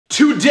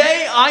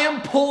Today I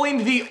am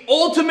pulling the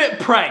ultimate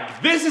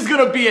prank. This is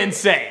gonna be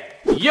insane.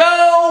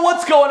 Yo,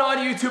 what's going on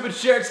YouTube?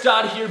 It's Jarrett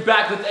Stod here,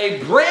 back with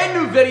a brand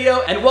new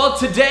video. And well,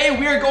 today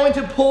we are going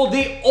to pull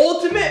the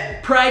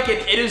ultimate prank and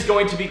it is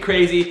going to be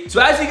crazy.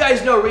 So as you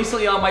guys know,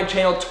 recently on my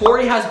channel,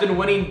 Tori has been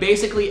winning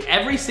basically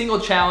every single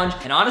challenge.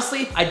 And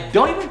honestly, I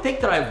don't even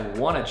think that I've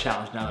won a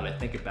challenge now that I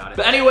think about it.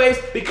 But anyways,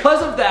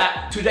 because of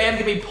that, today I'm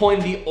gonna be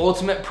pulling the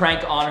ultimate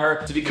prank on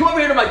her. So if you come over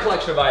here to my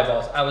collection of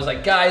eyeballs, I was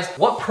like, guys,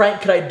 what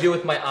prank could I do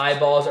with my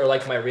eyeballs or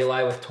like my real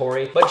eye with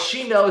Tori? But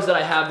she knows that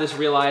I have this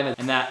real eye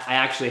and that I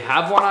actually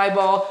have one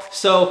eyeball.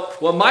 So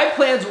what my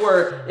plans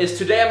were is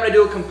today I'm gonna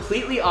do a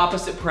completely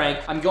opposite prank.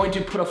 I'm going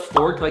to put a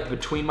fork like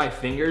between my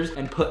fingers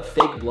and put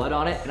fake blood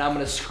on it, and I'm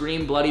gonna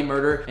scream bloody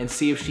murder and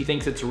see if she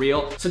thinks it's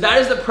real. So that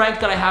is the prank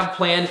that I have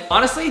planned.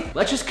 Honestly,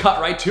 let's just cut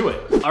right to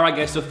it. All right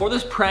guys, so for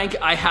this prank,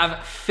 I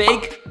have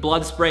fake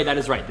blood spray. That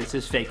is right, this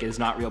is fake, it is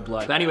not real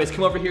blood. But anyways,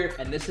 come over here,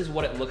 and this is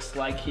what it looks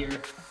like here.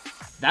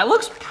 That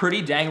looks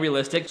pretty dang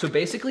realistic. So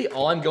basically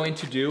all I'm going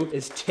to do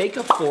is take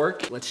a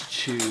fork, let's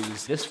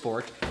choose this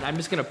fork, and I'm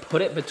just gonna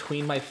put it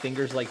between my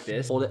fingers like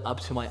this, hold it up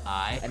to my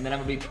eye, and then I'm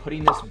gonna be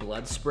putting this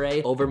blood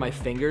spray over my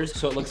fingers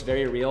so it looks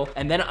very real.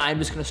 And then I'm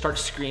just gonna start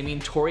screaming.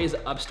 Tori is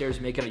upstairs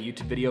making a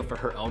YouTube video for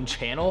her own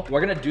channel.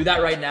 We're gonna do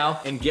that right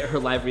now and get her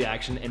live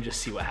reaction and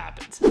just see what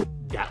happens.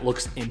 That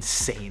looks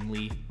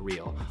insanely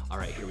real. All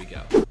right, here we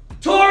go.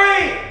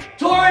 Tori!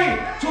 Tori!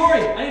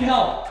 Tori! I need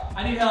help.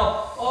 I need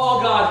help. Oh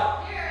God.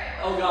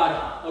 Oh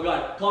God, oh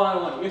God, call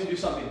 911, we have to do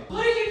something.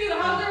 What did you do?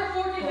 How's there a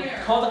fork in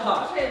there? Call the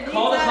cops, Okay,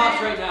 call the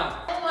cops right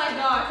now. Oh my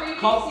gosh, are you being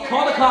serious?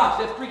 Call the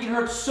cops, that freaking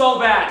hurts so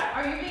bad.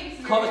 Are you being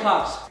serious? Call the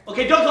cops.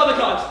 Okay, don't call the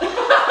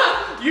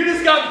cops. You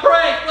just got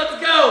pranked,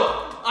 let's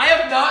go. I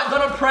have not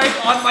done a prank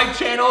on my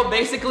channel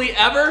basically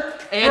ever,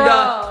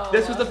 and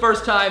this was the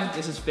first time.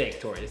 This is fake,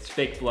 Tori, it's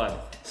fake blood.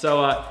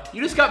 So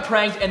you just got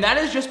pranked, and that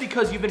is just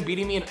because you've been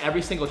beating me in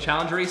every single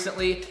challenge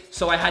recently,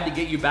 so I had to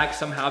get you back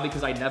somehow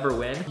because I never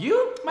win.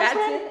 You, my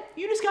friend,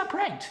 you just got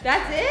pranked.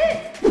 That's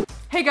it?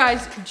 Hey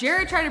guys,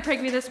 Jarrett tried to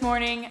prank me this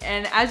morning,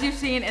 and as you've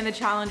seen in the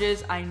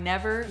challenges, I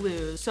never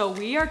lose. So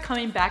we are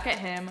coming back at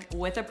him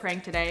with a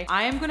prank today.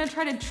 I am gonna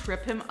try to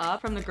trip him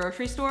up from the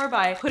grocery store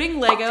by putting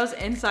Legos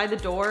inside the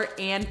door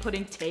and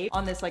putting tape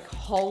on this like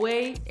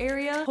hallway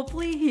area.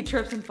 Hopefully he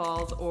trips and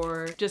falls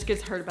or just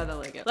gets hurt by the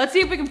Lego. Let's see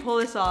if we can pull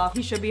this off.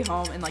 He should be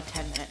home in like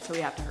 10 minutes, so we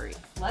have to hurry.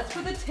 Let's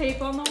put the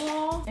tape on the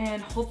wall,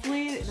 and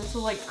hopefully this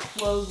will like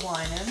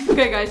clothesline him.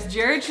 Okay guys,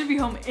 Jarrett should be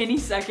home any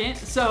second,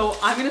 so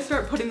I'm gonna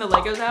start putting the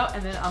Legos out,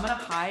 and then I'm gonna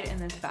hide in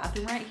this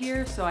bathroom right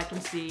here so I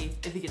can see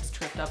if he gets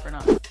tripped up or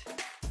not.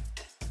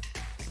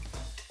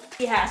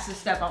 He has to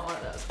step on one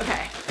of those.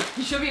 Okay,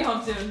 he should be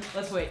home soon.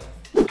 Let's wait.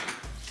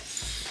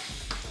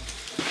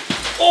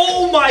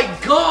 Oh my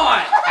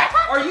God!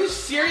 Are you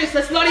serious?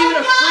 That's not even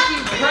a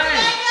freaking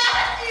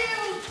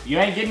prank. You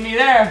ain't getting me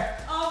there.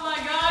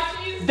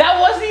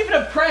 That wasn't even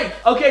a prank.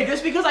 Okay,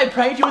 just because I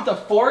pranked you with a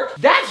fork,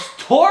 that's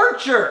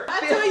torture.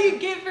 That's what you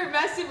get for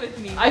messing with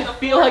me. I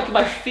feel like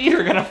my feet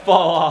are gonna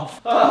fall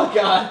off. Oh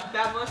God.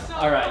 That must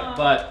have. All right,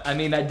 but I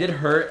mean, that did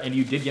hurt and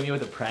you did get me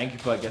with a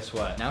prank, but guess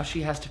what? Now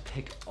she has to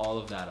pick all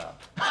of that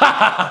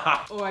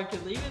up. Or I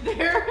could leave it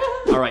there.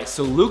 All right,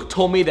 so Luke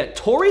told me that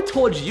Tori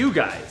told you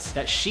guys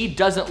that she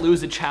doesn't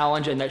lose a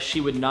challenge and that she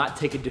would not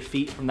take a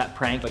defeat from that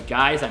prank. But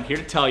guys, I'm here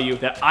to tell you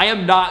that I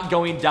am not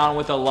going down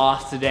with a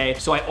loss today.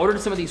 So I ordered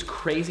some of these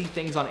crazy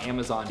things on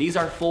Amazon. These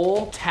are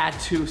full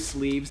tattoo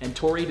sleeves, and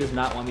Tori does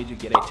not want me to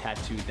get a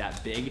tattoo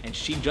that big. And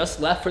she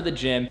just left for the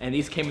gym, and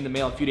these came in the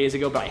mail a few days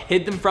ago, but I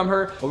hid them from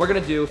her. What we're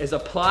gonna do is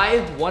apply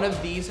one of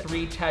these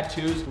 3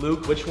 tattoos.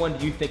 Luke, which one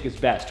do you think is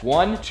best?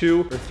 1,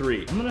 2, or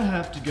 3? I'm gonna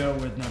have to go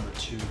with number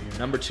 2 here.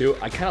 Number 2,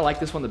 I kind of like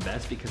this one the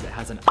best because it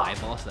has an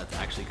eyeball, so that's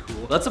actually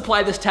cool. Let's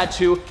apply this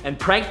tattoo and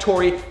prank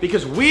Tori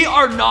because we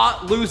are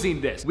not losing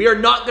this. We are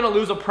not gonna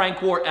lose a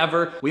prank war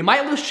ever. We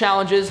might lose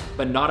challenges,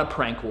 but not a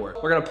prank war.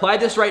 We're gonna apply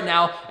this right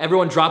now.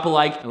 Everyone drop a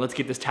like and let's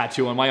get this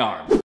tattoo on my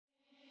arm.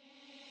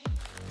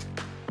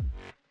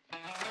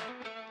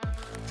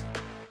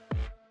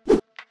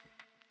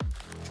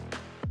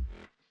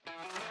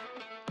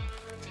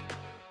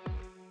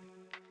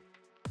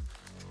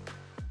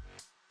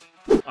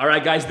 All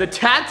right, guys, the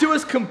tattoo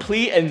is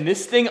complete, and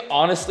this thing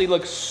honestly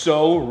looks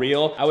so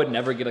real. I would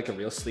never get like a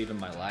real sleeve in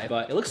my life,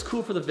 but it looks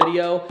cool for the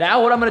video.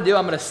 Now what I'm gonna do,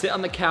 I'm gonna sit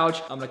on the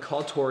couch, I'm gonna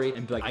call Tori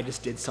and be like, I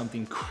just did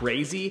something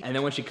crazy. And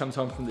then when she comes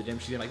home from the gym,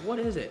 she's gonna be like, what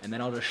is it? And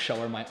then I'll just show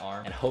her my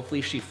arm, and hopefully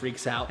she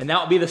freaks out. And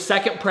that will be the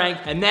second prank,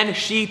 and then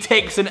she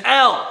takes an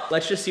L.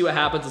 Let's just see what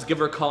happens. Let's give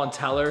her a call and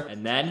tell her,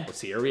 and then we'll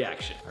see her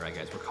reaction. All right,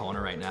 guys, we're calling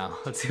her right now.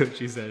 Let's see what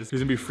she says. She's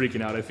gonna be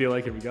freaking out, I feel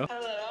like. Here we go.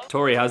 Hello.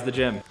 Tori, how's the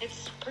gym?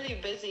 It's pretty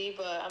busy,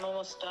 but I'm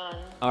almost done.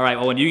 All right,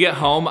 well, when you get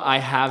home, I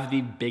have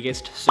the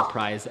biggest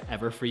surprise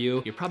ever for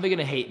you. You're probably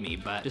gonna hate me,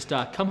 but just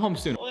come home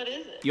soon. What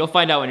is it? You'll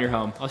find out when you're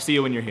home. I'll see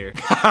you when you're here.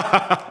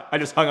 I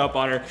just hung up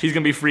on her. She's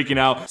gonna be freaking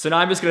out. So now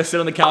I'm just gonna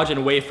sit on the couch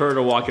and wait for her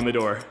to walk in the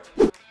door.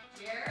 Jarrett?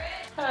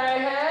 Hey,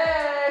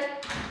 hey!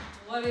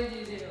 What did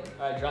you do?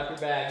 All right, drop your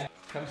bag.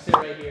 Come sit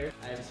right here.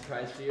 I have a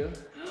surprise for you.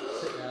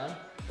 Sit down.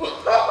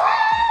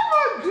 Oh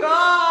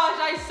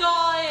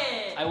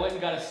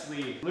a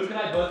sleeve. Luke and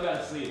I both got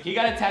a sleeve. He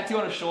got a tattoo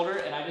on his shoulder,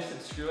 and I just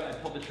said screw it. I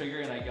pulled the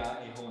trigger, and I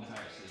got a whole entire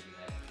sleeve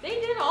today.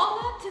 They did all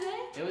that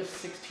today? It was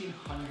 $1,600,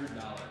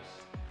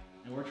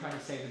 and we're trying to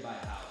save to buy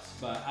a house.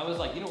 But I was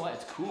like, you know what?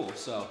 It's cool,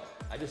 so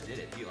I just did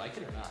it. Do you like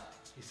it or not?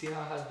 You see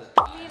how it has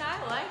the... I mean,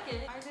 I like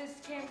it. I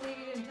just can't believe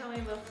you didn't tell me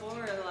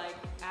before, like,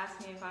 ask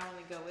me if I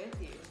want to go with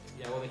you.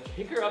 Yeah, well, the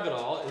kicker of it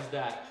all is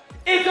that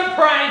it's a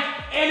prank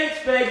and it's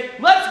fake.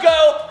 Let's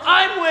go.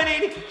 I'm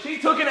winning. She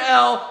took an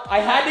L. I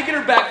had to get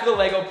her back for the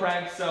Lego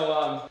prank,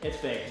 so it's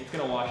fake. It's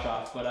gonna wash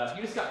off, but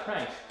you just got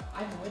pranked.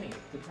 I'm winning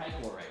the prank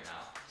war right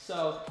now.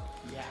 So,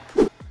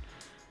 yeah.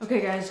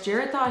 Okay guys,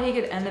 Jarrett thought he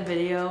could end the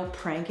video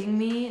pranking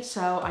me,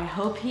 so I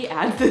hope he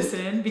adds this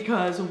in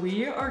because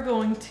we are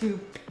going to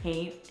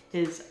paint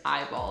his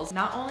eyeballs.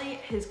 Not only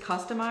his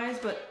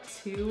customized, but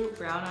 2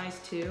 brown eyes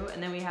too.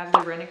 And then we have the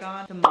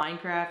Renegon, the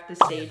Minecraft, the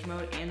Stage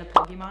Mode, and the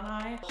Pokemon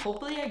eye.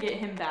 Hopefully I get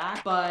him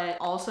back, but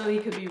also he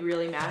could be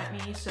really mad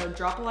at me. So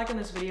drop a like on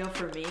this video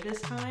for me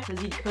this time because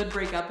he could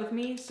break up with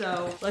me.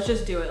 So let's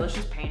just do it. Let's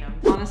just paint him.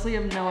 Honestly,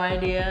 I have no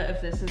idea if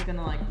this is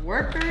gonna like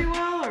work very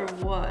well or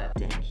what.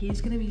 Dang,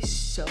 he's gonna be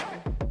so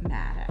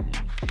mad at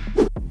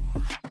me.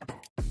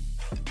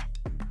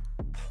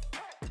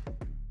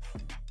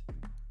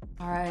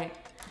 All right,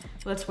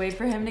 let's wait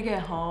for him to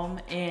get home,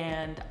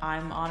 and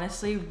I'm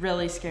honestly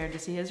really scared to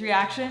see his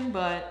reaction,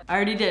 but I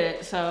already did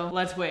it, so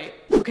let's wait.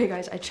 Okay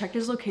guys, I checked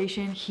his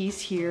location,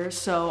 he's here,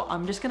 so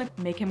I'm just gonna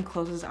make him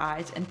close his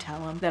eyes and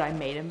tell him that I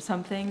made him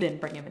something, then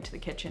bring him into the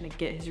kitchen and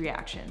get his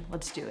reaction.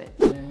 Let's do it.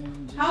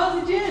 How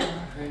was the gym?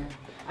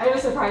 I have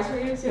a surprise for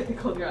you, so you have to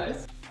close your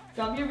eyes.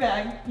 Dump your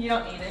bag, you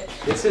don't need it.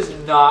 This is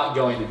not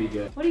going to be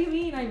good. What do you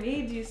mean I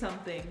made you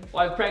something?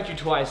 Well, I've pranked you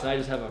twice, and I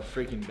just have a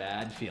freaking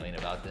bad feeling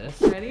about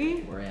this.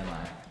 Ready? Where am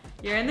I?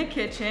 You're in the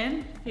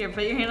kitchen. Here,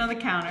 put your hand on the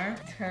counter.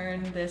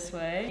 Turn this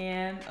way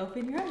and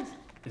open your eyes.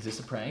 Is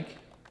this a prank?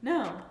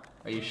 No.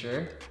 Are you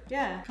sure?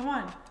 Yeah, come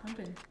on,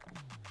 open.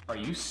 Are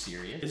you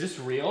serious? Is this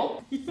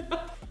real? Yeah.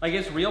 Like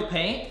it's real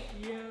paint?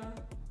 Yeah.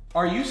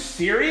 Are you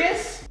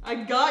serious? I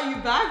got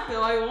you back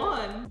though, I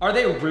won. Are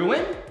they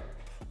ruined?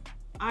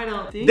 I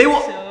don't think They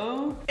will-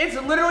 so. It's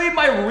literally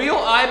my real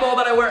eyeball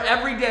that I wear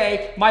every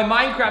day. My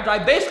Minecraft eye.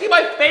 Basically,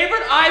 my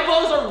favorite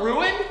eyeballs are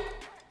ruined.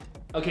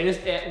 Okay,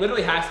 it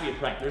literally has to be a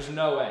prank. There's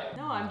no way.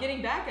 No, I'm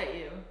getting back at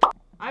you.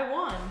 I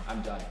won.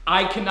 I'm done.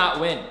 I cannot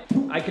win.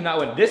 I cannot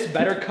win. This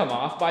better come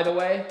off, by the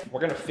way. We're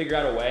gonna figure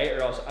out a way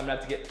or else I'm gonna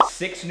have to get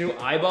 6 new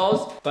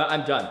eyeballs, but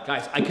I'm done.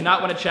 Guys, I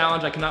cannot win a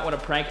challenge. I cannot win a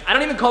prank. I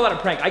don't even call that a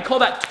prank. I call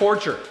that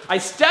torture. I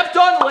stepped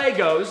on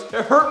Legos.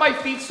 It hurt my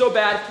feet so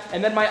bad,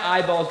 and then my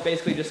eyeballs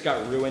basically just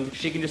got ruined.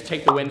 She can just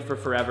take the win for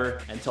forever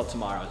until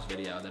tomorrow's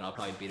video. Then I'll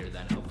probably beat her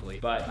then, hopefully.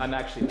 But I'm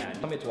actually mad.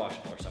 Tell me it's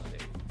washable or something.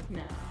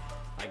 No.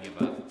 I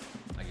give up.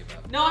 I give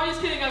up. No, I'm just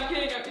kidding, I'm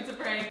kidding. It's a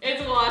prank.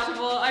 It's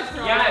washable, I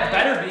promise. Yeah, it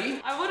better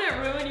be. I wouldn't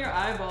ruin your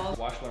eyeballs.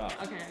 Wash one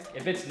off. Okay.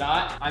 If it's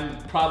not, I'm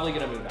probably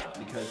gonna move out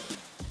because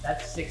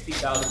that's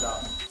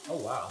 $60,000. Oh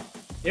wow.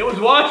 It was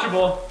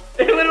washable.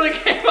 It literally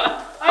came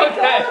up. I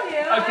Okay. told you,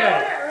 I Okay.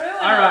 wouldn't ruin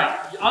All right.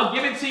 it. I'll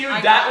give it to you.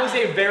 I That got was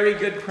a very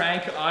good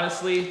prank,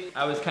 honestly.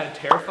 I was kind of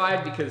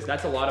terrified because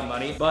that's a lot of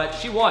money, but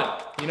she won.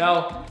 You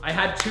know, I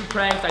had 2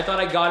 pranks. I thought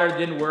I got her, it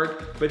didn't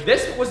work. But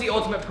this was the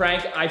ultimate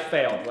prank. I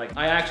failed. Like,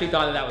 I actually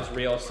thought that was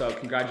real, so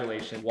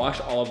congratulations.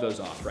 Wash all of those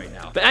off right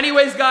now. But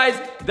anyways, guys,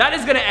 that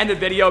is gonna end the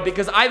video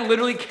because I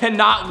literally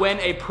cannot win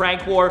a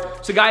prank war.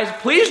 So guys,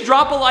 please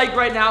drop a like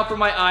right now for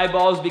my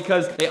eyeballs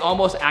because they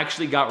almost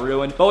actually got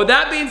ruined. But with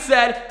that being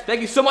said,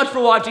 thank you so much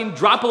for watching.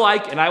 Drop a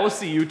like, and I will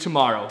see you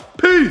tomorrow.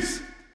 Peace!